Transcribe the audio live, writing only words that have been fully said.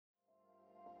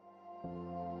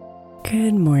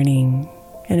Good morning,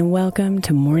 and welcome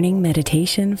to Morning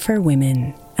Meditation for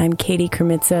Women. I'm Katie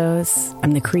Kermitzos.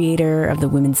 I'm the creator of the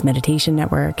Women's Meditation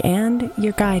Network and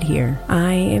your guide here.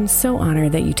 I am so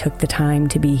honored that you took the time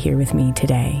to be here with me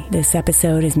today. This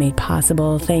episode is made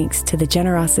possible thanks to the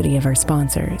generosity of our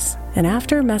sponsors. And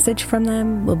after a message from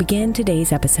them, we'll begin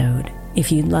today's episode.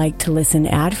 If you'd like to listen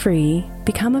ad-free,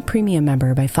 become a premium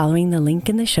member by following the link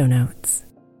in the show notes.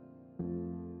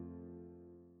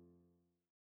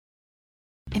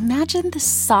 Imagine the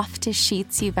softest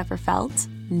sheets you've ever felt.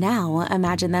 Now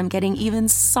imagine them getting even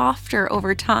softer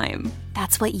over time.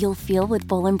 That's what you'll feel with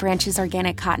Boll & Branch's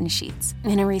organic cotton sheets.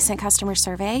 In a recent customer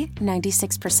survey,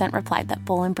 96% replied that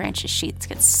Boll & Branch's sheets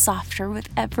get softer with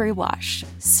every wash.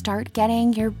 Start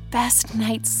getting your best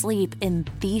night's sleep in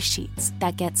these sheets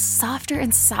that get softer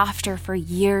and softer for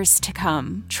years to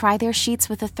come. Try their sheets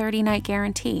with a 30-night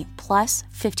guarantee, plus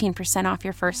 15% off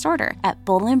your first order at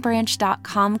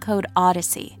bollandbranch.com code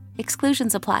Odyssey.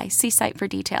 Exclusions apply. See site for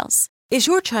details. Is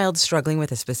your child struggling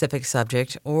with a specific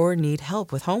subject or need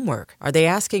help with homework? Are they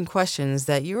asking questions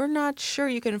that you're not sure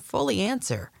you can fully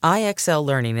answer? IXL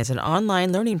Learning is an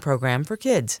online learning program for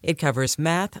kids. It covers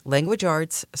math, language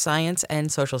arts, science,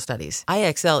 and social studies.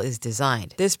 IXL is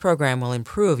designed. This program will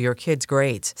improve your kids'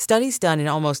 grades. Studies done in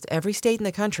almost every state in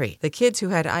the country. The kids who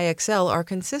had IXL are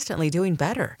consistently doing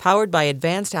better. Powered by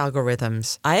advanced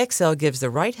algorithms, IXL gives the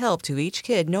right help to each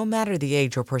kid no matter the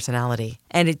age or personality.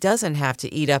 And it doesn't have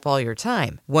to eat up all your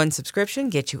time. One subscription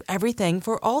gets you everything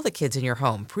for all the kids in your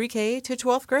home, pre-K to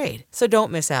 12th grade. So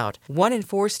don't miss out. 1 in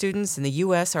 4 students in the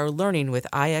U.S. are learning with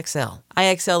IXL.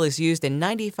 IXL is used in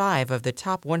 95 of the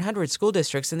top 100 school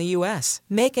districts in the U.S.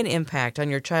 Make an impact on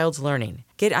your child's learning.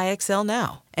 Get IXL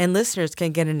now. And listeners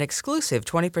can get an exclusive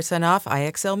 20% off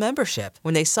IXL membership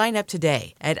when they sign up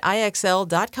today at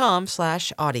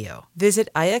IXL.com/audio. Visit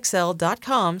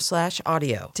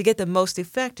IXL.com/audio to get the most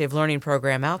effective learning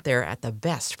program out there at the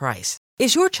best price.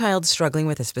 Is your child struggling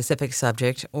with a specific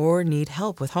subject or need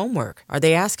help with homework? Are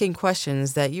they asking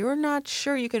questions that you're not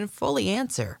sure you can fully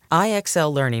answer?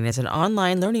 IXL Learning is an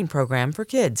online learning program for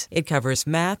kids. It covers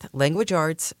math, language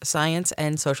arts, science,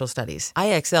 and social studies.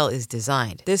 IXL is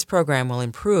designed. This program will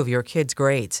improve your kids'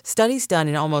 grades. Studies done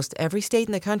in almost every state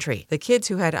in the country. The kids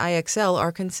who had IXL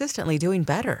are consistently doing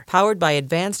better. Powered by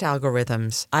advanced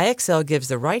algorithms, IXL gives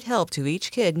the right help to each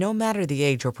kid no matter the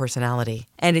age or personality.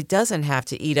 And it doesn't have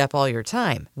to eat up all your time.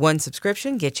 One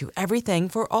subscription gets you everything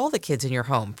for all the kids in your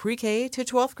home, pre-K to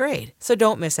 12th grade. So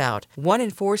don't miss out. 1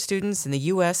 in 4 students in the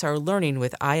U.S. are learning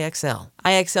with IXL.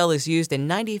 IXL is used in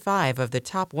 95 of the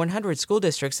top 100 school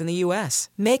districts in the U.S.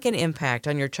 Make an impact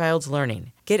on your child's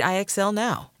learning. Get IXL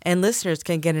now. And listeners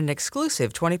can get an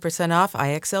exclusive 20% off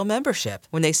IXL membership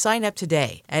when they sign up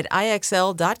today at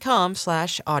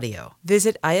IXL.com/audio.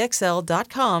 Visit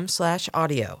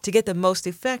IXL.com/audio to get the most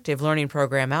effective learning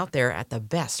program out there at the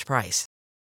best price.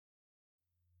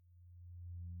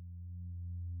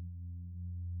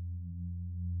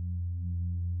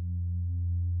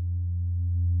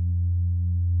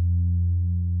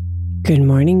 Good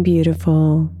morning,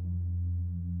 beautiful.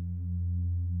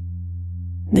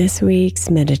 This week's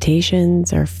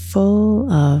meditations are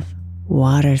full of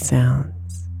water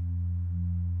sounds.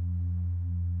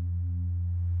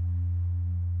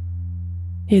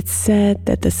 It's said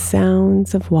that the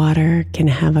sounds of water can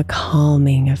have a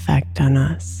calming effect on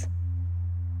us,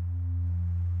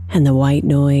 and the white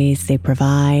noise they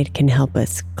provide can help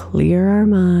us clear our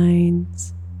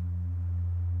minds,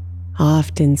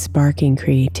 often sparking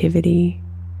creativity,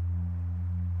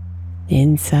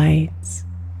 insights,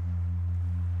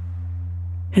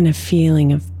 and a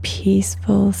feeling of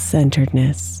peaceful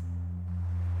centeredness.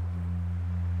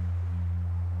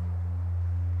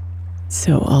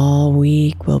 So all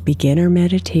week we'll begin our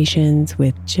meditations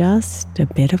with just a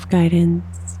bit of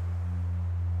guidance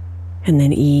and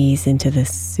then ease into the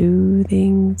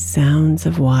soothing sounds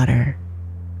of water.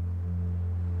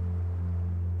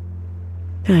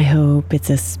 I hope it's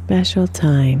a special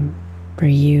time for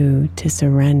you to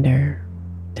surrender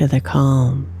to the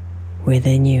calm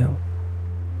within you.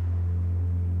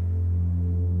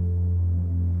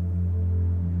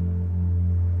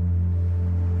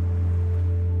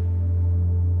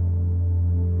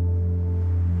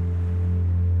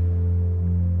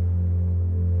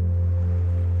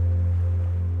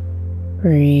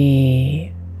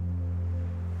 Breathe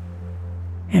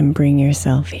and bring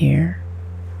yourself here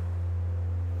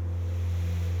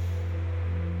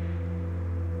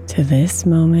to this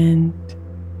moment,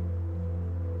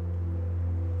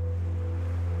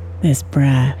 this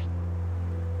breath.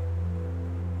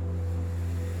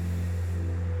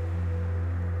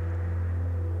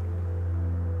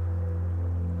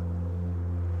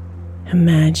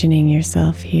 imagining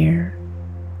yourself here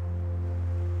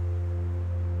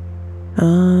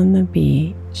on the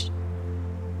beach,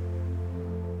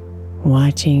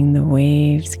 watching the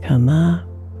waves come up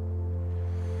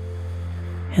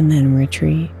and then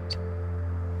retreat,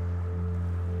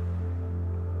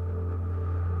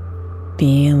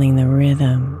 feeling the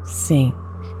rhythm sync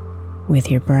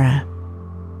with your breath.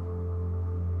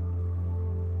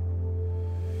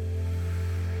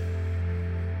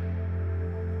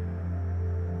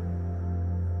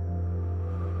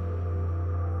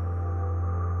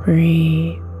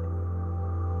 Breathe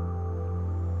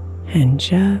and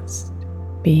just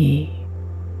be.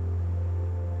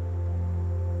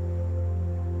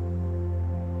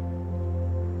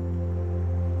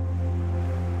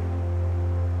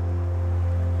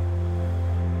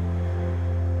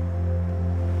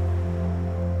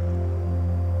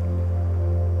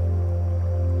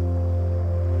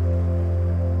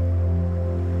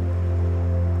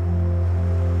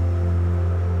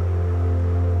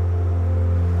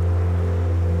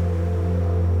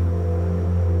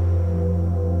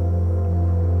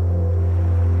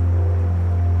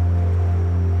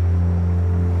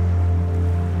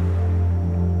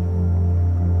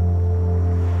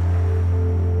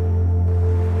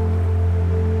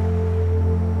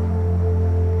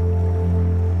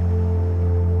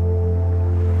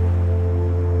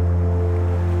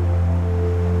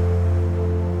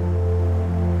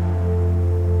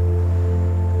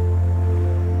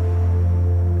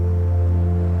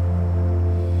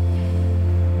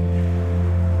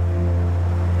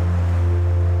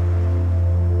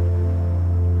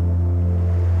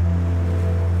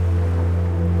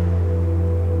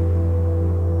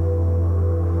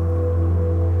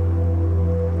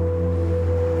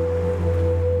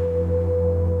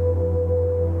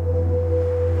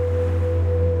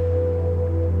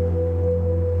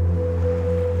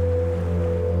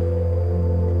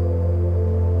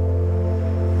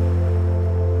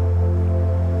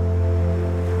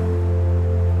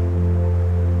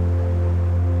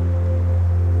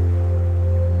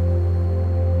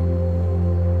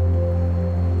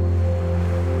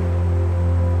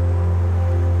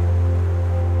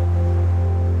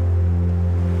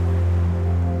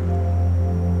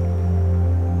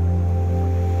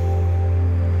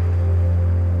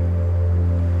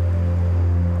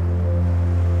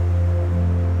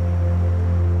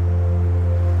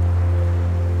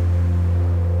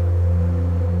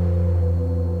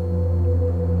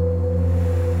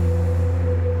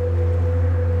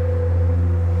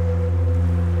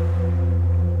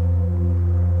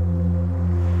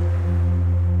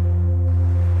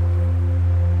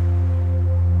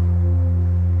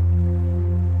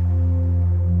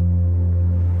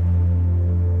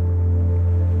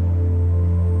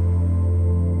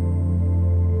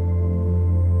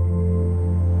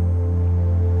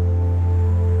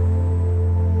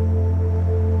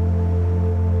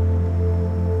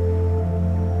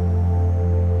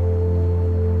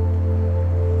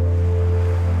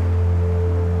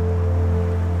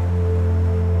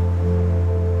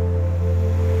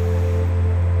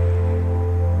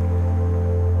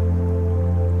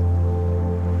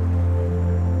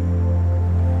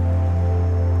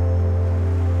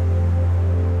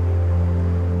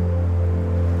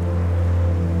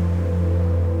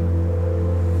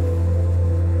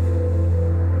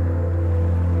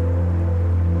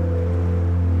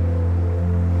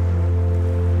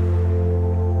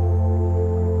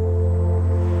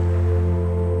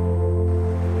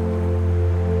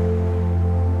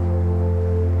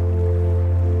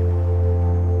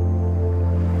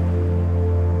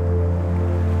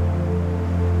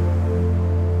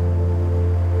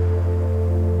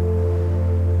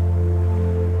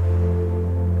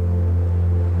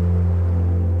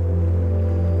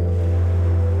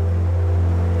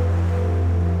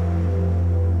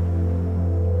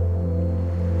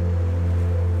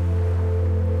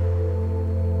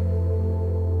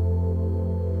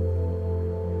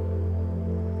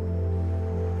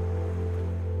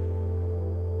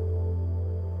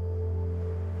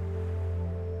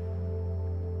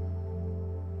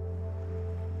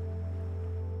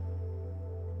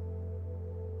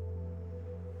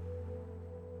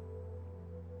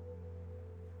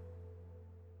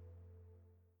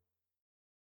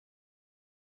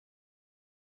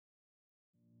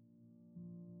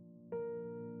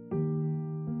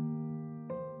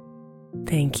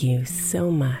 Thank you so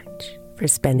much for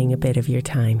spending a bit of your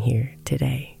time here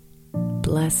today.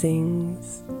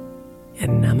 Blessings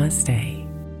and namaste.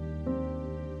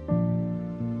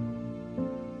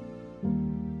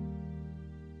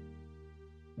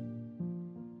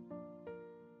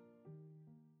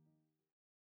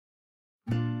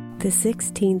 The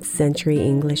 16th century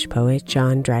English poet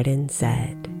John Dryden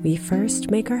said, "We first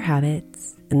make our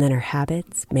habits, and then our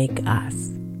habits make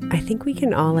us." I think we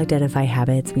can all identify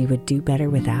habits we would do better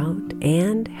without,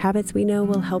 and habits we know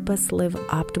will help us live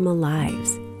optimal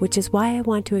lives, which is why I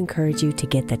want to encourage you to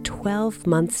get the 12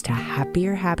 Months to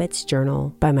Happier Habits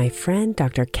journal by my friend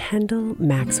Dr. Kendall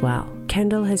Maxwell.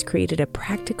 Kendall has created a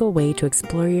practical way to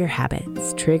explore your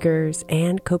habits, triggers,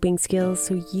 and coping skills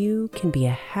so you can be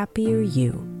a happier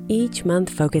you. Each month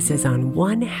focuses on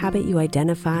one habit you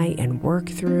identify and work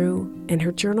through, and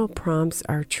her journal prompts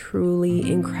are truly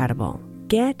incredible.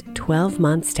 Get 12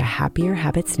 Months to Happier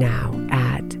Habits now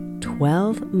at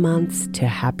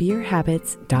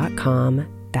 12monthstohappierhabits.com.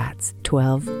 That's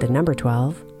 12, the number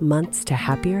 12,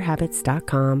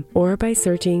 monthstohappierhabits.com, or by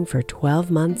searching for 12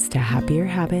 Months to Happier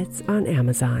Habits on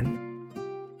Amazon.